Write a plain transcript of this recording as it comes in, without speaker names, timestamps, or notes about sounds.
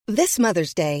This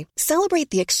Mother's Day, celebrate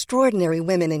the extraordinary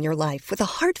women in your life with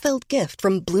a heartfelt gift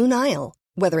from Blue Nile.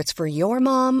 Whether it's for your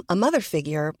mom, a mother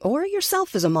figure, or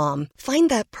yourself as a mom,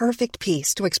 find that perfect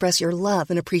piece to express your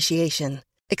love and appreciation.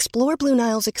 Explore Blue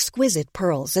Nile's exquisite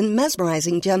pearls and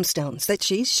mesmerizing gemstones that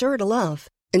she's sure to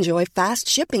love. Enjoy fast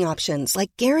shipping options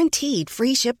like guaranteed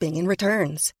free shipping and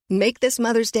returns. Make this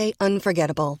Mother's Day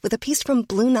unforgettable with a piece from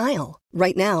Blue Nile.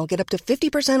 Right now, get up to 50%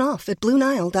 off at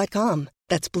BlueNile.com.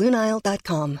 That's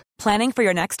BlueNile.com. Planning for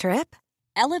your next trip?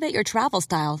 Elevate your travel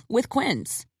style with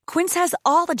Quince. Quince has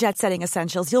all the jet-setting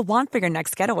essentials you'll want for your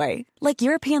next getaway, like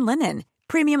European linen,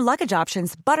 premium luggage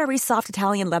options, buttery soft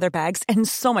Italian leather bags, and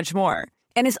so much more.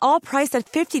 And is all priced at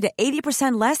 50 to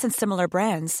 80% less than similar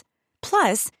brands.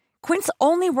 Plus, Quince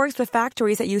only works with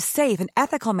factories that use safe and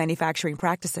ethical manufacturing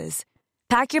practices.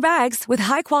 Pack your bags with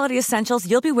high-quality essentials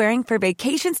you'll be wearing for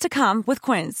vacations to come with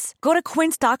Quince. Go to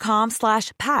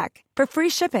quince.com/pack for free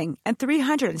shipping and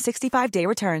 365-day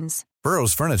returns.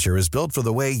 Burrow's furniture is built for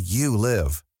the way you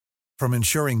live. From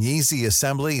ensuring easy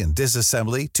assembly and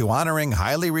disassembly to honoring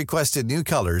highly requested new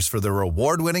colors for their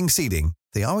award-winning seating,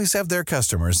 they always have their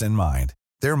customers in mind.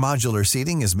 Their modular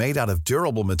seating is made out of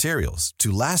durable materials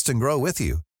to last and grow with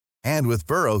you. And with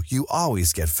Burrow, you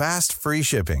always get fast, free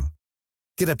shipping.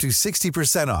 Get up to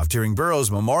 60% off during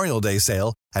Burrow's Memorial Day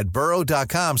sale at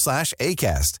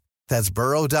burrow.com/ACAST. That's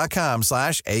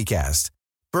burrow.com/ACAST.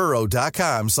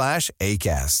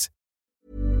 burrow.com/ACAST.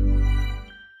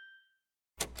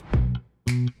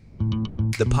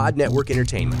 The Pod Network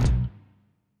Entertainment.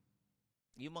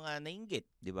 Yung mga nainggit,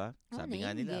 di ba? Sabi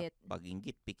nga nila,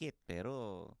 pag-inggit, pikit.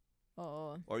 Pero,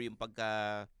 or yung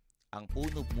pagka, ang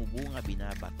puno bumubunga,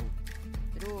 binabato.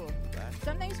 True. Diba?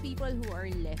 Sometimes people who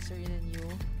are lesser than you,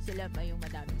 sila pa yung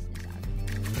madaming sinasabi.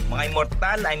 Mga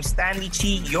Immortal, I'm Stanley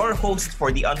Chi, your host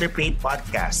for the Underpaid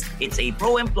Podcast. It's a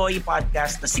pro-employee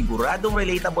podcast na siguradong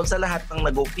relatable sa lahat ng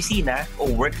nag-opisina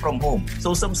o work from home.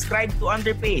 So subscribe to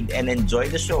Underpaid and enjoy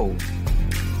the show.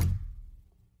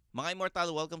 Mga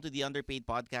Immortal, welcome to the Underpaid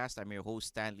Podcast. I'm your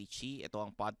host, Stanley Chi. Ito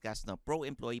ang podcast na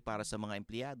pro-employee para sa mga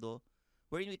empleyado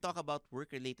wherein we talk about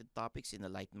work-related topics in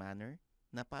a light manner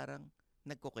na parang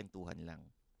nagkukwentuhan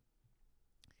lang.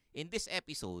 In this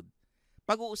episode,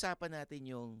 pag-uusapan natin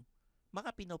yung mga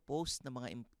pinopost ng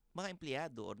mga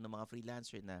empleyado or ng mga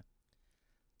freelancer na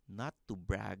not to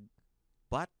brag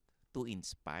but to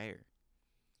inspire.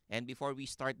 And before we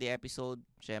start the episode,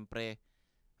 syempre,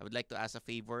 I would like to ask a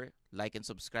favor, like and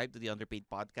subscribe to the Underpaid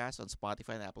Podcast on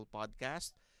Spotify and Apple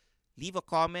Podcast. Leave a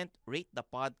comment, rate the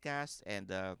podcast,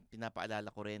 and pinapaalala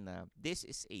ko rin na this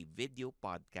is a video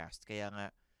podcast. Kaya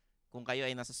nga, kung kayo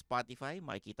ay nasa Spotify,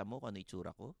 makikita mo kung ano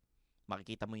itsura ko.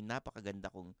 Makikita mo yung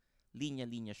napakaganda kong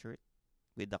linya-linya shirt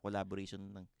with the collaboration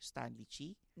ng Stanley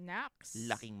Chi. Nax!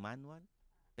 Laking manual,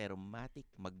 pero matik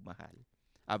magmahal.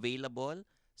 Available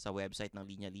sa website ng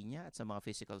Linya Linya at sa mga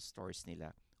physical stores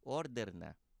nila. Order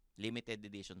na. Limited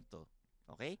edition to.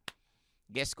 Okay?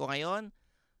 Guest ko ngayon,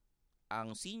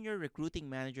 ang Senior Recruiting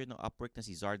Manager ng Upwork na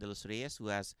si Zardalos Reyes, who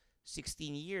has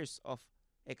 16 years of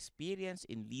experience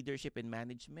in leadership and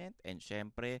management, and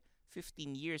syempre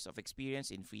 15 years of experience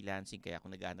in freelancing. Kaya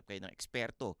kung naghahanap kayo ng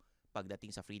eksperto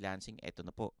pagdating sa freelancing, eto na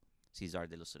po, si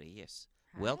Zardalos Reyes.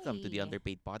 Hi. Welcome to the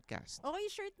Underpaid Podcast. Okay,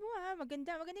 shirt mo ha.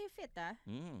 Maganda yung fit ha.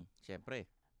 Syempre.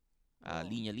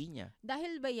 Linya-linya.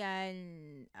 Dahil ba yan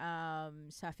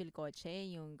sa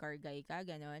Philcoche, yung car guy ka,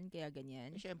 ganon? Kaya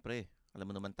ganyan? Syempre. Alam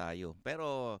mo naman tayo.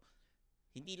 Pero,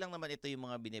 hindi lang naman ito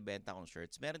yung mga binibenta kong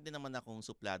shirts. Meron din naman akong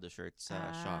suplado shirts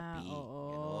sa Shopee.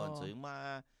 Ganon. So, yung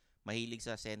mga mahilig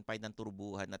sa senpai ng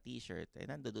turbuhan na t-shirt,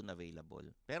 nandoon available.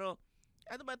 Pero,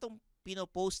 ano ba itong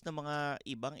pinopost ng mga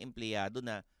ibang empleyado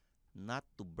na not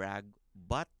to brag,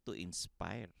 but to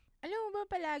inspire? Alam mo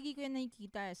ba, palagi ko yung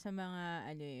nakikita sa mga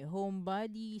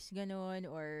homebodies, ganon,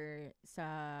 or sa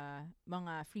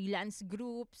mga freelance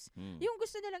groups. Yung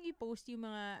gusto nilang i-post yung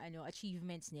mga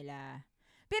achievements nila.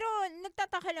 Pero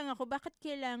nagtataka lang ako, bakit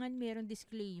kailangan merong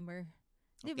disclaimer?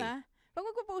 Okay. 'Di ba? Pag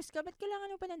magpo-post ka, ba't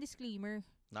kailangan mo pa ng disclaimer?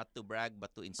 Not to brag,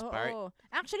 but to inspire. Oo.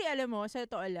 Actually, alam mo, sa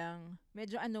totoo lang,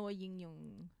 medyo annoying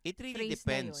yung It really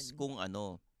depends kung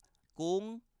ano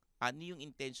yung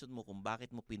intention mo kung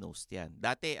bakit mo pinost yan.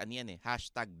 Dati,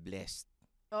 #blessed.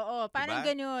 Oo, parang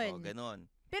diba? ganun. Oo, ganun.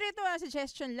 Pero ito,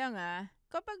 suggestion lang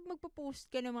kapag magpo-post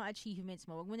ka ng mga achievements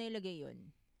mo, wag mo na ilagay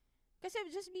yun. Kasi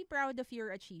just be proud of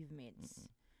your achievements.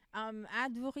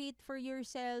 Advocate for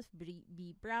yourself,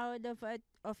 be proud of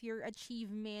your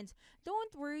achievements.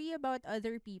 Don't worry about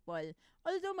other people.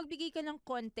 Although, magbigay ka ng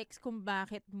context kung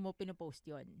bakit mo pinopost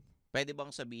yun. Pwede bang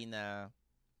sabihin na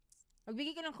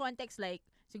magbigay ka ng context like,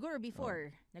 siguro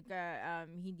before,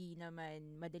 hindi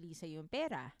naman madali sa yung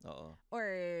pera. Oo.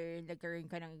 Or nagkaroon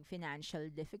ka ng financial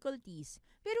difficulties.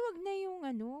 Pero wag na yung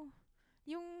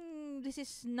yung this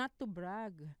is not to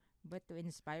brag but to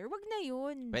inspire. Wag na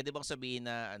yun. Pwede bang sabihin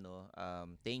na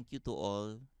thank you to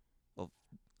all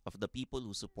of the people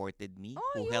who supported me,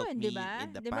 who helped me diba?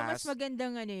 in the Diba mas past.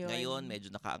 magandang yun? Ngayon,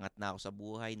 medyo nakaangat na ako sa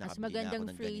buhay, mas nakabili na ako magandang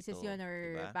ng phrases ganito. yun or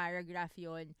Diba? paragraph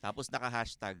yun. Tapos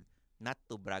naka-hashtag, not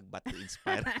to brag but to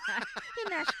inspire.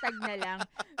 Hashtag na lang.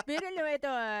 Pero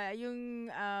ito, yung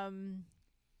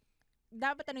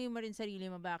dapat tanungin mo rin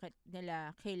sarili mo bakit nila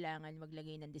kailangan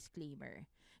maglagay ng disclaimer.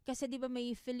 Kasi di ba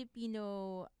may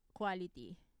Filipino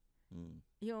quality,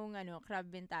 yung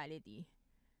crab mentality.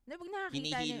 Na pag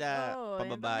nakakita Hinihila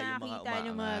pababa yung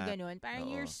mga mga ganun, parang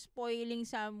you're spoiling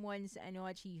someone's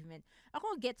achievement.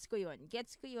 Ako, gets ko yun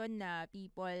na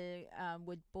people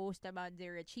would post about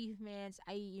their achievements.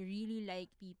 I really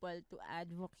like people to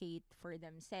advocate for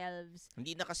themselves.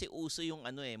 Hindi na kasi uso yung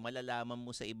malalaman mo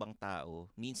sa ibang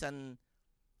tao. Minsan,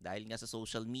 dahil nga sa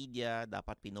social media,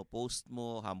 dapat pinopost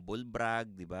mo, humble brag,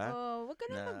 di ba? Wag ka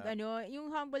na yung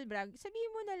humble brag.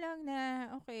 Sabihin mo na lang na,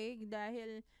 okay,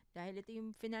 dahil ito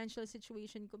yung financial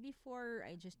situation ko before,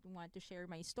 I just want to share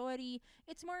my story.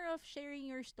 It's more of sharing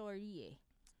your story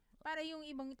Para yung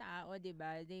ibang tao, di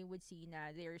ba, they would see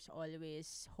na there's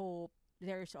always hope,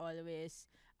 there's always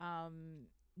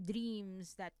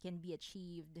dreams that can be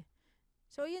achieved.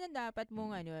 So, yun ang dapat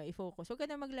mong i-focus. Huwag ka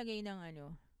na maglagay ng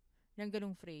ng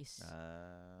ganung phrase.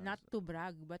 Not to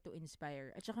brag, but to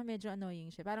inspire. At saka medyo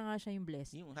annoying siya. Parang nga siya yung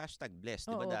blessed. Yung hashtag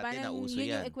blessed, di ba dati nauso yun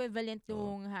yan? Yung equivalent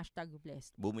ng hashtag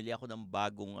blessed. Bumili ako ng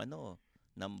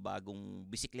bagong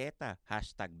bisikleta,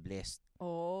 hashtag blessed.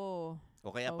 Oo. O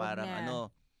kaya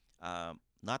parang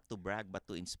not to brag, but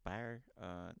to inspire.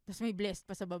 Tapos may blessed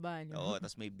pa sa baba, no? Oo,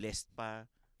 tapos may blessed pa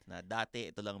na dati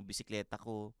ito lang ang bisikleta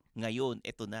ko. Ngayon,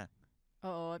 ito na.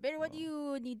 Oo. Pero what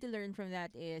you need to learn from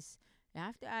that is you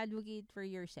have to advocate for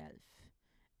yourself.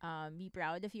 Be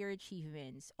proud of your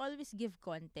achievements. Always give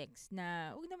context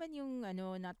na huwag naman yung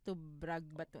not to brag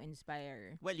but to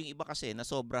inspire. Well, yung iba kasi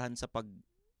nasobrahan sa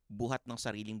pagbuhat ng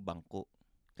sariling bangko.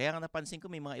 Kaya nga napansin ko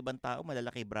may mga ibang tao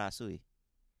malalaki braso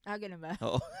Ganun ba?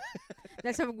 Oo.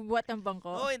 Dahil sa magbubuhat ng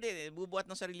bangko? Oo, hindi. Bubuhat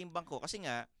ng sariling bangko. Kasi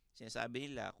nga, sinasabi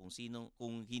nila kung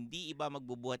hindi iba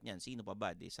magbubuhat niyan, sino pa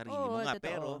ba? Sarili mo nga. Totoo.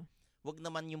 Pero wag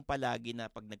naman yung palagi na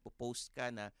pag nagpo-post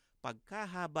ka na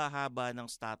pagkahaba-haba ng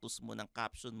status mo, ng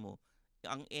caption mo,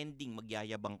 ang ending,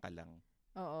 magyayabang ka lang.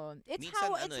 Oo. It's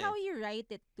Minsan, how you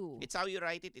write it too. It's how you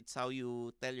write it. It's how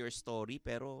you tell your story.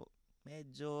 Pero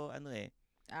medyo,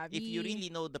 if you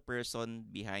really know the person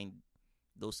behind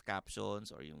those captions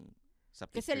or yung sa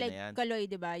picture kasi like na yan, Kaloy,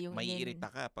 di ba? Yung maiirita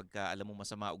ka pagka alam mo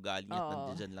masama ugali niya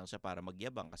at nandiyan lang siya para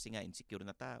magyabang kasi nga insecure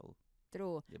na tao.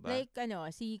 True. Diba? Like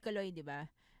si Kaloy, di ba?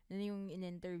 Yung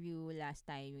in-interview last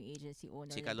time, yung agency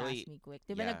owner Si na Kaloy, Ask Me Quick.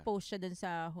 Di ba nag-post siya dun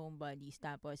sa Homebodies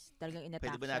tapos talagang inattack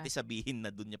Pwede ba natin sabihin na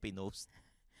dun niya pinost?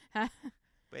 Ha?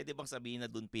 Pwede bang sabihin na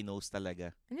dun pinost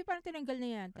talaga? Hindi, parang tinanggal na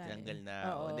yata. Tinanggal na.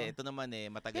 Oo. Hindi, ito naman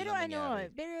matagal pero na nangyari.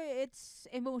 Pero it's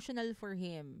emotional for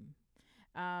him.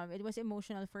 It was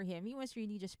emotional for him. He was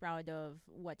really just proud of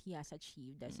what he has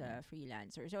achieved as a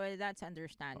freelancer. So that's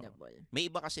understandable. May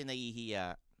iba kasi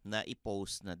nahihiya na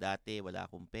i-post na dati wala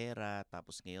akong pera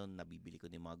tapos ngayon nabibili ko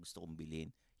na yung mga gusto kong bilhin.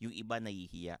 Yung iba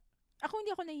nahihiya. Ako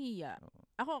hindi ako nahihiya.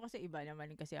 Ako kasi iba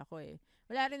naman kasi ako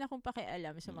Wala rin akong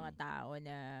pakialam sa mga tao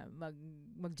na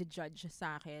mag-judge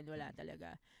sa akin. Wala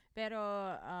talaga. Pero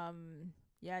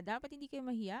dapat hindi kayo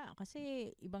mahiya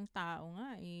kasi ibang tao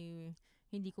nga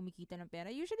hindi kumikita ng pera.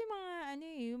 Usually mga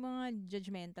yung mga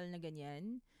judgmental na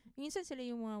ganyan. Minsan sila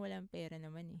yung mga walang pera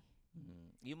naman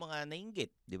Yung mga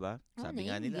nainggit, di ba? Sabi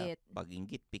nga nila,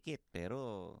 pag-inggit, pikit.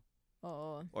 Pero,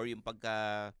 or yung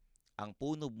pagka, ang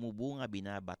puno bumubunga,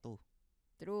 binabato.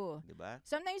 True. Di ba?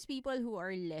 Sometimes people who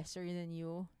are lesser than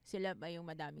you, sila ba yung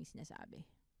madaming sinasabi?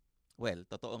 Well,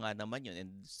 totoo nga naman yun. And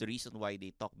it's the reason why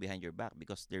they talk behind your back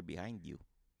because they're behind you.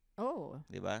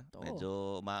 Di ba?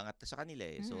 Medyo umaangat ka sa kanila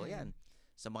So, ayan.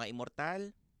 Sa mga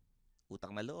immortal,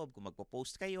 utang na loob, kung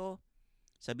magpo-post kayo,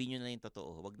 sabihin nyo na yung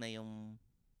totoo. Wag na yung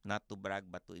not to brag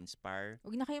but to inspire.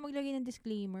 Huwag na kayo maglagay ng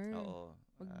disclaimer. Oo.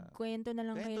 Kwento na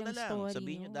lang kayo ng story.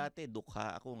 Sabihin nyo dati,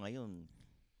 dukha ako ngayon.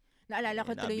 Naalala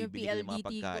ko tuloy yung nabibili ko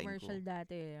PLDT yung commercial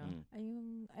dati. Ay,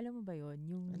 alam mo ba yun?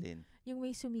 Yung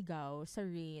may sumigaw sa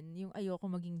rain, yung ayoko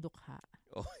maging dukha.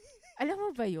 Oh. Alam mo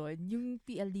ba yun? Yung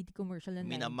PLDT commercial ng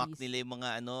 90s. Minamak nila yung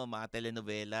mga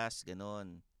telenovelas,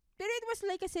 ganon. Pero it was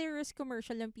like a serious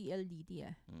commercial ng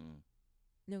PLDT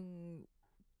nung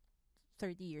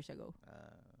 30 years ago.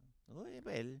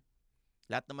 Well,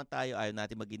 lahat naman tayo ayaw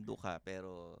natin maging dukha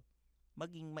pero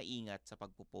maging maingat sa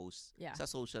pagpo-post sa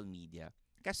social media.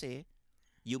 Kasi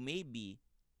you may be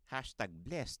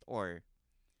 #blessed or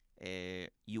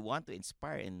you want to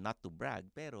inspire and not to brag,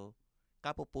 pero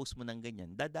kapopost mo ng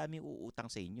ganyan, dadami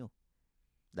uutang sa inyo.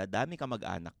 Dadami ka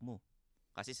mag-anak mo.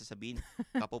 Kasi sasabihin,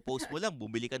 kapopost mo lang,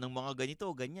 bumili ka ng mga ganito,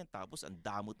 ganyan, tapos ang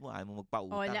damot mo, ayaw mo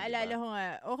magpautang. Naalala ko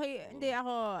nga. Okay, hindi Oo.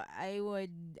 ako,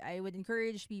 I would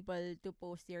encourage people to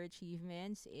post their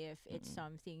achievements if it's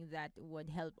something that would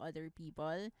help other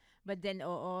people. But then,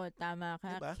 tama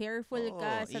ka. Diba? Careful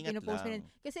ka sa Ingat pinupost mo lang.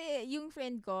 rin. Kasi yung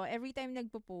friend ko, every time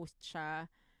nagpo-post siya,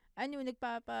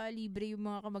 nagpapalibre yung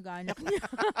mga kamag-anak niya.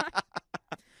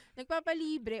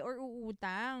 Nagpapalibre or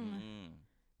uutang.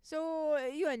 So,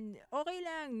 yun, okay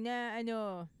lang na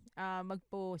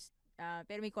mag-post.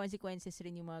 Pero may consequences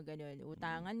rin yung mga ganun.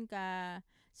 Utangan ka,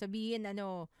 sabihin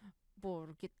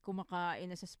porkit kumakain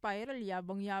na sa Spiral,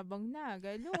 yabang-yabang na,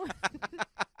 ganun.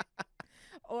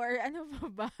 Or ano pa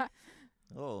ba?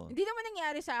 Oo. Hindi naman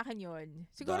nangyari sa akin yun.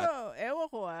 Siguro, ewan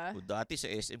ko Dati sa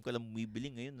SM ka lang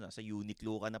bumibili, ngayon nasa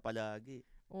Uniqlo ka na palagi.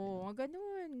 Oo,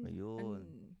 ganun.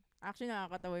 Ayun. Actually,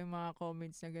 nakakatawa yung mga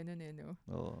comments na ganun no?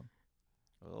 Oo.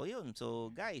 Yun. So,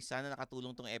 guys, sana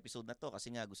nakatulong tong episode na to kasi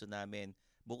nga gusto namin,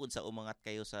 bukod sa umangat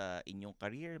kayo sa inyong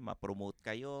career, ma-promote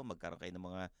kayo, magkaroon kayo ng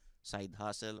mga side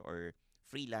hustle or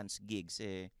freelance gigs,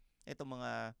 etong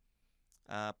mga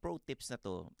pro tips na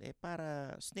to,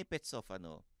 para snippets of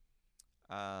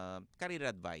career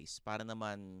advice, para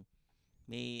naman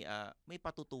may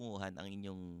patutunguhan ang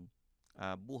inyong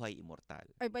buhay immortal.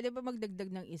 Ay, pwede ba magdagdag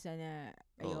ng isa na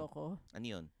ayoko? Ano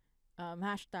yun?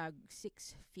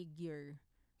 #6-figure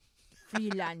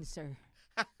freelancer.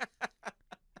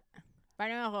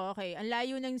 Parang ako, okay, ang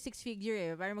layo ng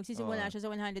 6-figure parang magsisimula siya sa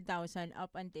 100,000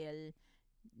 up until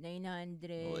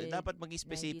 900. Dapat maging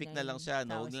specific na lang siya,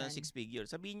 no? Huwag na lang 6-figure.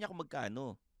 Sabihin niya kung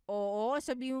magkano. Oo,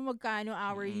 sabihin mo magkano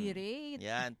hourly rate.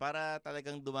 Yan, para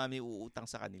talagang dumami uutang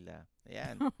sa kanila.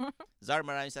 Ayan. Zar,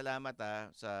 maraming salamat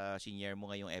sa shinare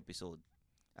mo ngayong episode.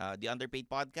 The Underpaid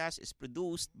Podcast is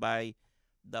produced by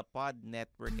the Pod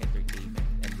Network Entertainment.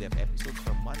 And we have episodes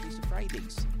from Mondays to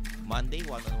Fridays. Monday,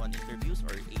 one-on-one interviews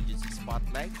or agency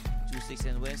spotlight. Tuesdays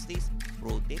and Wednesdays,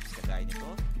 pro tips, kagaya nito.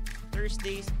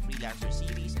 Thursdays, freelancer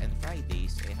series. And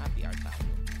Fridays, happy hour tayo.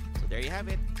 So there you have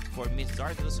it. For Ms.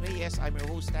 Zar de los Reyes, I'm your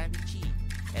host, Stanley Chi.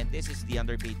 And this is the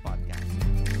Underpaid Podcast.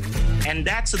 And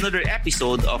that's another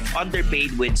episode of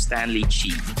Underpaid with Stanley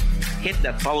Chi. Hit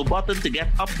that follow button to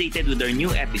get updated with our new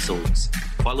episodes.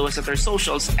 Follow us at our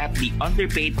socials at the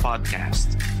Underpaid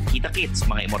Podcast. Kita-kits,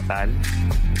 mga immortal.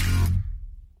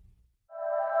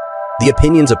 The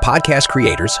opinions of podcast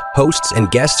creators, hosts, and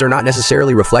guests are not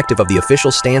necessarily reflective of the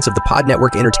official stance of the Pod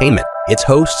Network Entertainment, its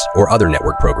hosts, or other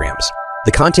network programs.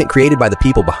 The content created by the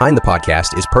people behind the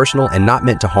podcast is personal and not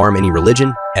meant to harm any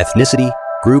religion, ethnicity,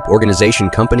 group, organization,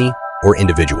 company, or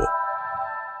individual.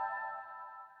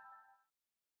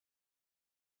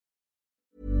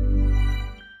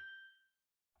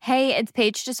 Hey, it's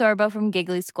Paige DeSorbo from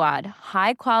Giggly Squad.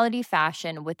 High quality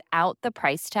fashion without the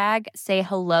price tag. Say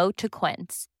hello to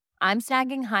Quince. I'm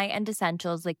snagging high-end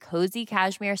essentials like cozy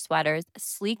cashmere sweaters,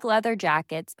 sleek leather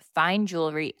jackets, fine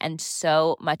jewelry, and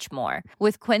so much more.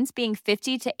 With Quince being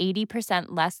 50 to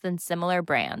 80% less than similar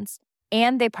brands.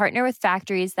 And they partner with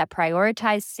factories that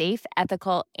prioritize safe,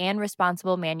 ethical, and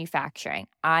responsible manufacturing.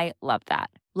 I love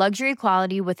that. Luxury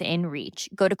quality within reach.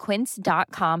 Go to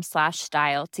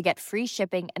quince.com/style to get free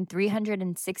shipping and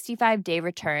 365-day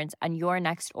returns on your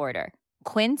next order.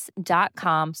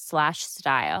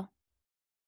 Quince.com/style.